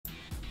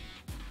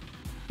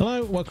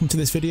Hello, welcome to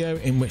this video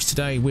in which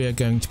today we are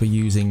going to be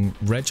using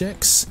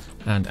Regex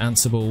and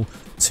Ansible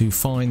to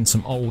find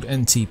some old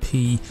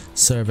NTP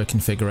server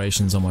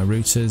configurations on my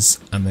routers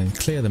and then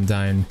clear them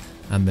down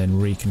and then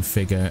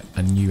reconfigure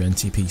a new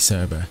NTP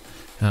server.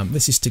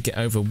 This is to get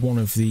over one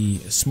of the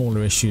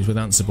smaller issues with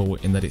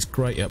Ansible in that it's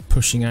great at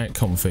pushing out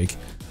config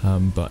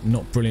but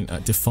not brilliant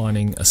at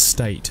defining a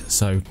state.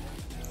 So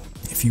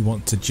if you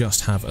want to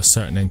just have a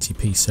certain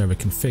NTP server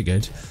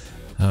configured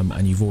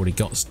and you've already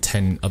got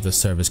 10 other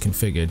servers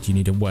configured, you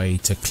need a way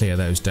to clear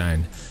those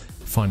down,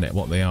 find out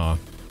what they are.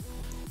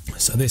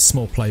 So this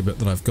small playbook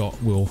that I've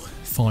got will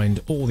find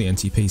all the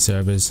NTP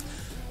servers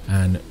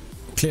and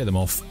clear them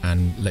off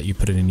and let you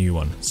put in a new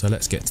one. So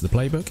let's get to the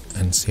playbook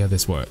and see how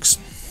this works.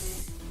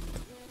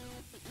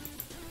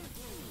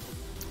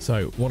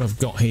 So what I've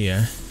got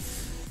here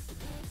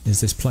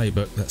is this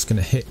playbook that's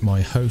going to hit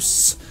my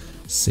host's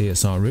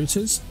CSR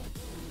routers,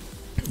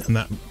 and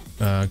that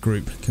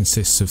group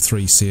consists of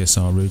 3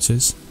 CSR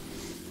routers,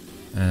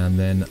 and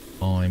then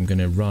I'm going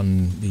to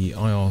run the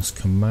IOS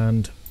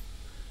command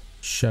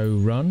show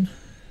run.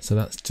 So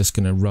that's just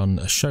going to run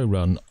a show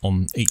run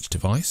on each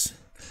device,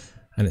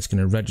 and it's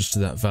going to register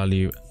that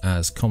value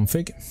as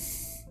config,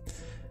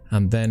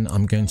 and then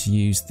I'm going to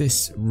use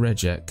this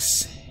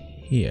regex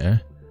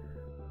here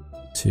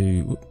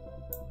to,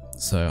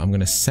 so I'm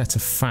going to set a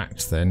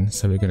fact then.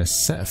 So we're going to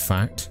set a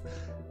fact,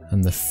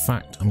 and the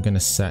fact I'm going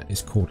to set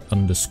is called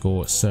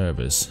underscore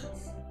servers,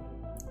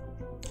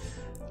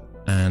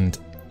 and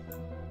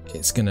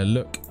it's going to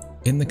look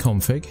in the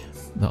config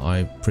that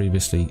I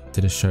previously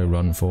did a show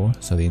run for,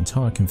 so the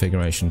entire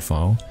configuration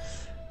file,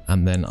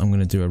 and then I'm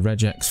going to do a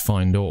regex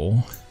find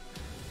all,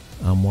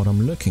 and what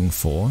I'm looking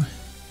for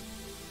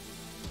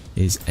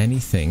is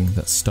anything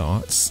that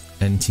starts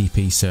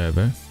NTP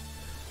server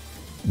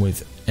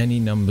with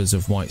any numbers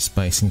of white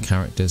space and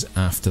characters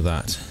after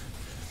that,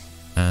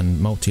 and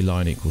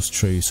multiline equals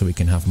true, so we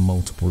can have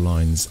multiple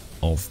lines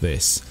of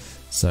this.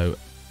 So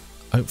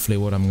hopefully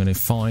what I'm going to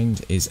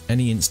find is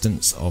any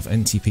instance of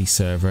NTP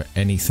server,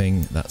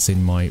 anything that's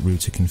in my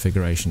router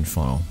configuration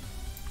file.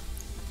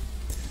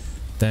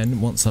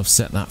 Then once I've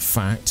set that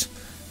fact,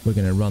 we're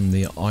going to run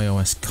the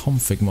iOS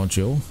config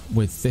module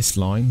with this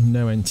line,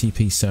 no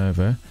NTP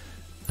server,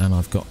 and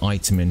I've got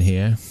item in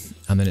here,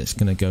 and then it's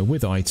going to go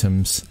with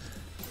items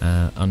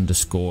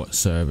underscore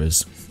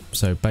servers.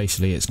 So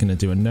basically it's going to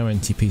do a no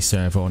NTP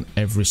server on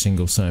every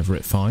single server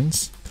it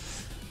finds,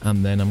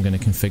 and then I'm going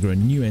to configure a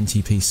new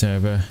NTP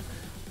server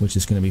which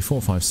is going to be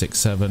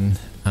 4567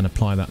 and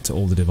apply that to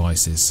all the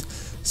devices.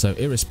 So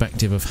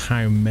irrespective of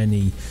how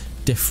many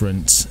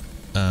different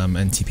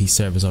NTP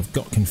servers I've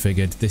got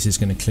configured, this is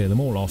going to clear them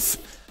all off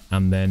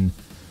and then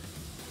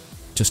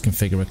just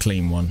configure a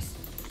clean one.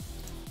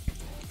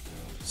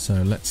 So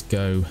let's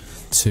go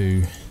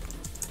to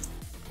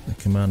the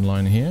command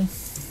line here.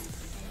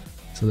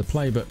 So the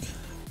playbook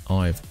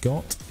I've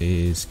got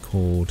is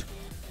called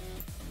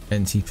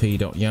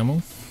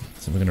ntp.yaml,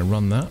 so we're going to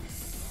run that.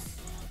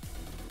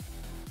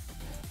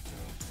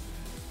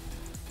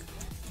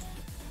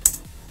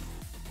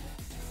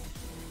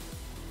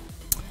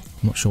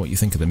 I'm not sure what you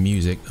think of the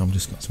music, I've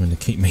just got something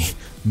to keep me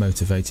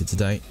motivated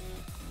today.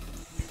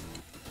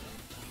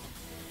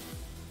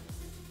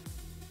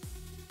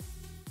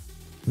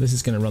 This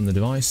is going to run the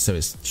device, so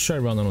it's show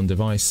run on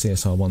device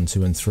CSR 1,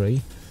 2 and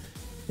 3.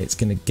 It's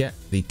going to get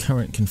the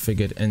current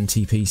configured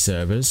NTP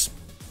servers.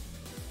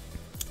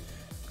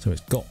 So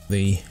it's got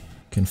the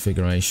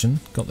configuration,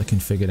 got the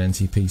configured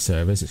NTP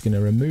servers. It's going to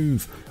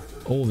remove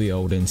all the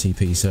old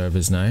NTP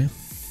servers now.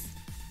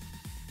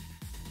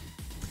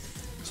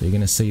 So you're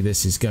going to see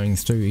this is going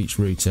through each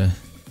router,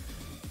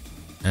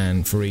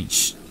 and for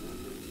each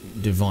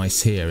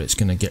device here it's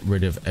going to get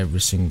rid of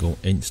every single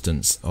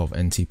instance of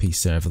NTP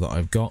server that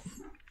I've got.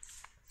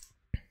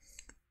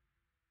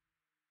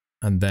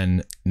 And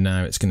then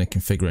now it's going to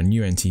configure a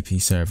new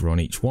NTP server on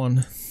each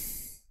one.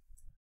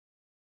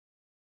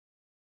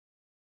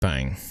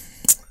 Bang.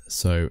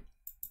 So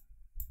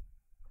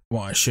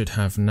what I should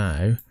have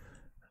now,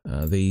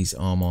 these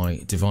are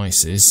my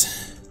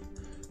devices.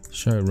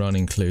 Show run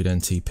include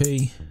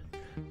NTP.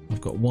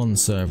 I've got one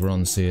server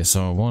on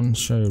CSR1.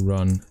 Show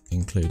run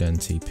include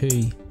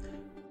NTP.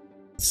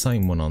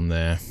 Same one on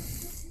there.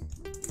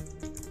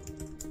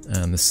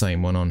 And the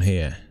same one on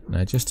here.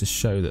 Now just to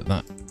show that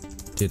that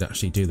did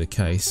actually do the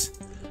case,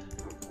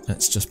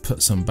 let's just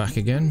put some back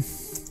again.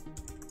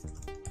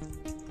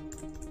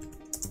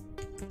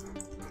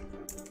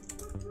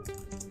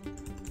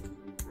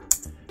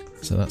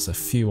 So that's a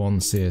few on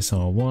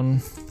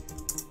CSR1.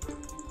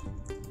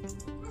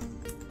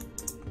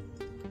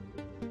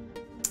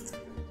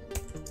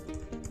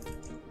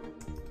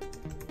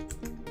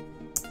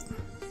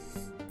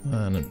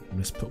 And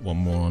let's put one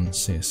more on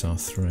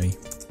CSR3.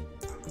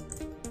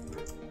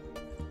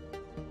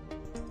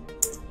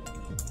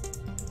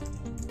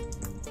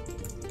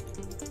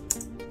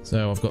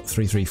 So I've got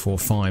 3, 3, 4,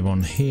 5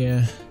 on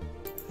here.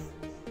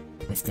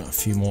 I've got a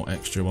few more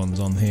extra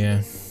ones on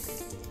here.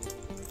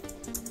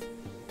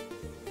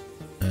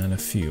 And a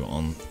few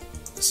on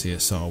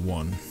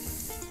CSR1.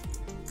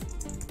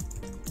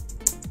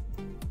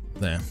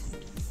 there.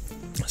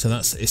 So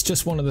it's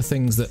just one of the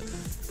things that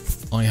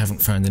I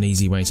haven't found an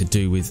easy way to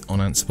do with on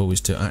Ansible,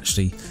 is to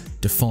actually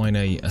define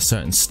a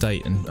certain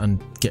state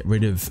and get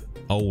rid of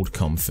old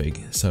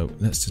config. So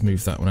let's just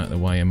move that one out of the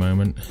way a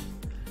moment.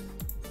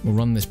 We'll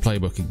run this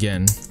playbook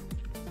again.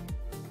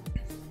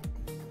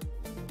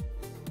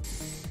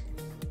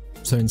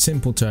 So in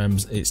simple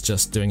terms, it's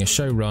just doing a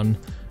show run,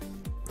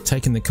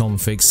 taking the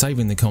config,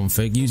 saving the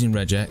config, using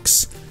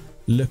regex,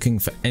 looking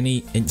for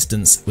any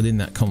instance within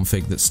that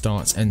config that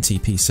starts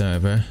NTP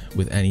server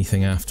with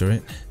anything after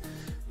it.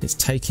 It's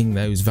taking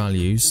those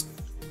values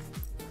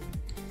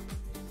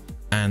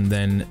and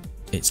then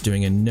it's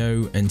doing a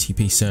no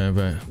NTP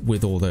server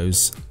with all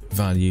those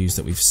values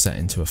that we've set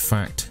into a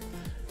fact,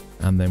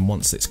 and then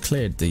once it's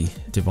cleared the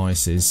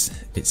devices,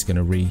 it's going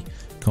to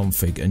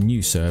reconfig a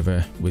new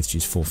server, which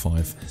is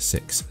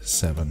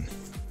 4567.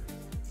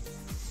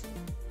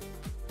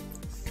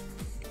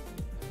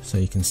 So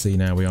you can see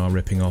now we are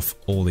ripping off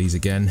all these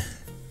again.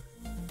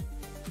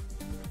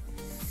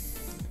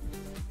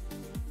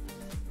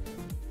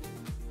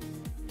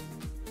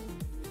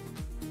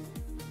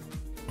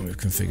 We've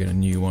configured a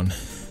new one.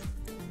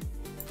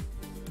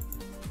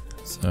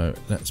 So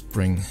let's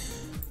bring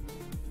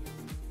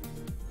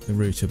the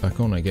router back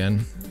on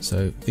again.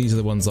 So these are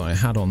the ones that I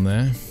had on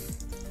there,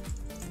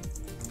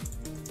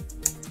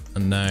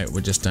 and now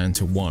we're just down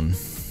to one.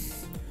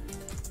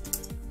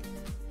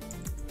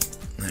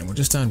 Now we'll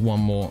just add one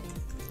more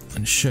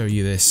and show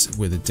you this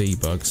with a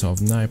debug. So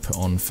I've now put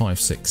on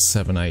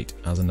 5678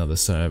 as another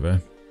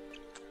server.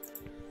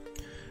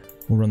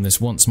 We'll run this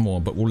once more,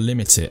 but we'll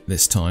limit it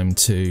this time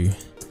to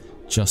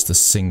just a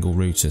single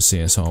router,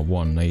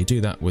 CSR1. Now you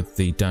do that with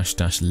the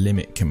 --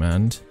 limit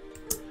command,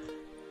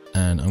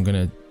 and I'm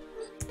going to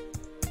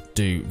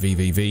do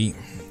VVV,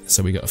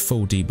 so we got a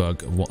full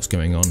debug of what's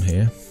going on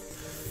here.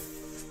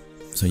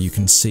 So you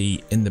can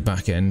see in the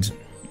back end,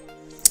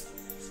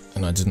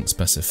 and I didn't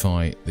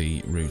specify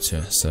the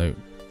router, so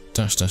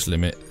 --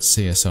 limit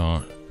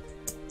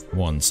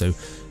CSR1. So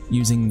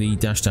using the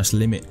 --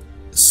 limit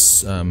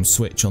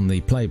switch on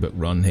the playbook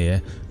run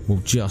here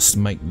will just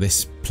make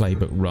this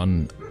playbook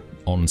run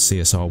on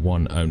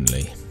CSR1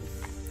 only.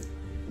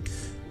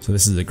 So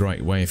this is a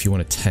great way if you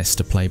want to test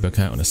a playbook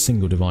out on a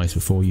single device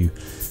before you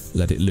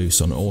let it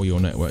loose on all your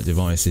network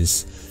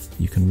devices.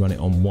 You can run it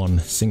on one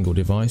single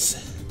device.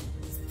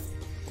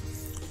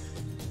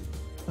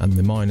 And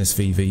the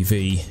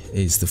 -VVV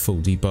is the full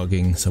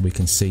debugging, so we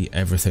can see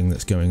everything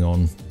that's going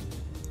on.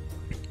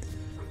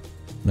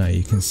 Now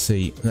you can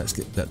see,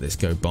 let this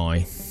go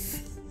by,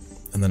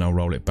 and then I'll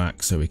roll it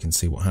back so we can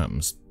see what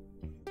happens.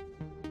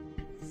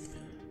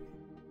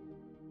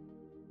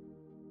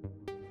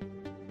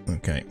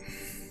 Okay,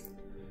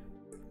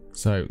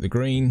 so the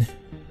green,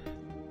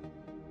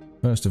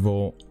 first of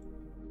all,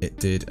 it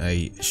did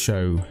a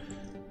show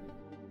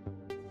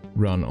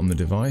run on the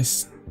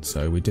device.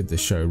 So we did the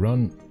show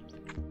run,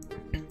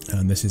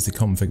 and this is the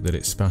config that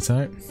it spat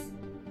out.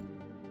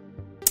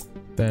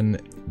 Then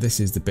this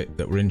is the bit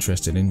that we're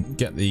interested in,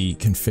 get the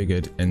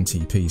configured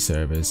NTP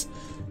servers.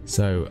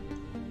 So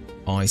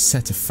I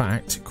set a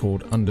fact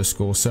called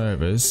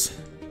 _servers,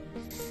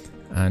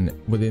 and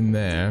within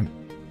there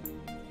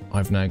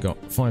I've now got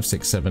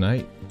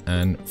 5678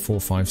 and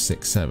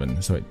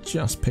 4567, so it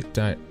just picked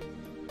out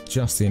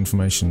just the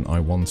information I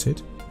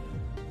wanted.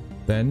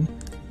 Then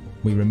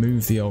we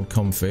remove the old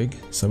config,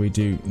 so we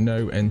do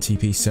no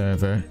NTP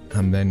server,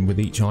 and then with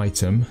each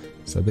item,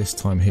 so this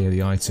time here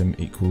the item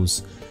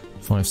equals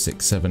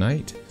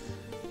 5678,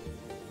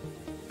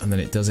 and then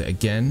it does it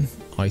again,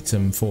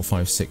 item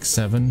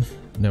 4567,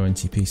 no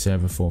NTP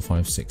server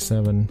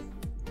 4567.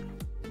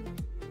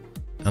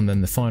 And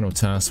then the final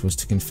task was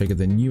to configure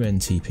the new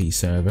NTP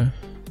server,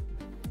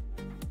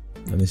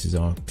 and this is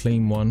our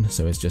clean one,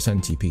 so it's just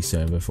NTP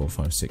server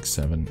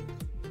 4567,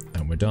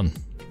 and we're done.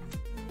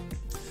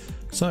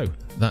 So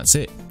that's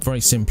it.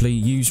 Very simply,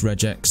 use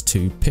regex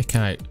to pick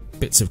out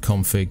bits of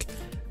config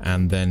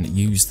and then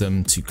use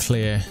them to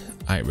clear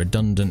out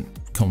redundant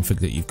config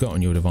that you've got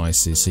on your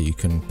devices, so you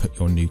can put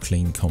your new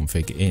clean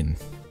config in.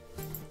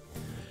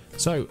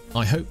 So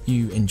I hope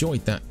you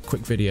enjoyed that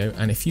quick video,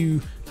 and if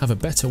you have a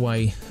better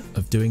way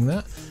of doing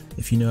that,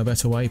 if you know a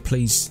better way,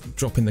 please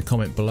drop in the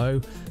comment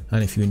below,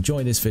 and if you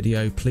enjoy this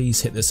video,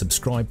 please hit the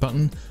subscribe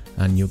button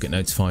and you'll get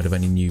notified of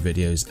any new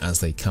videos as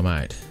they come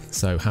out.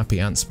 So happy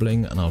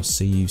Ansibling, and I'll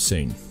see you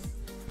soon.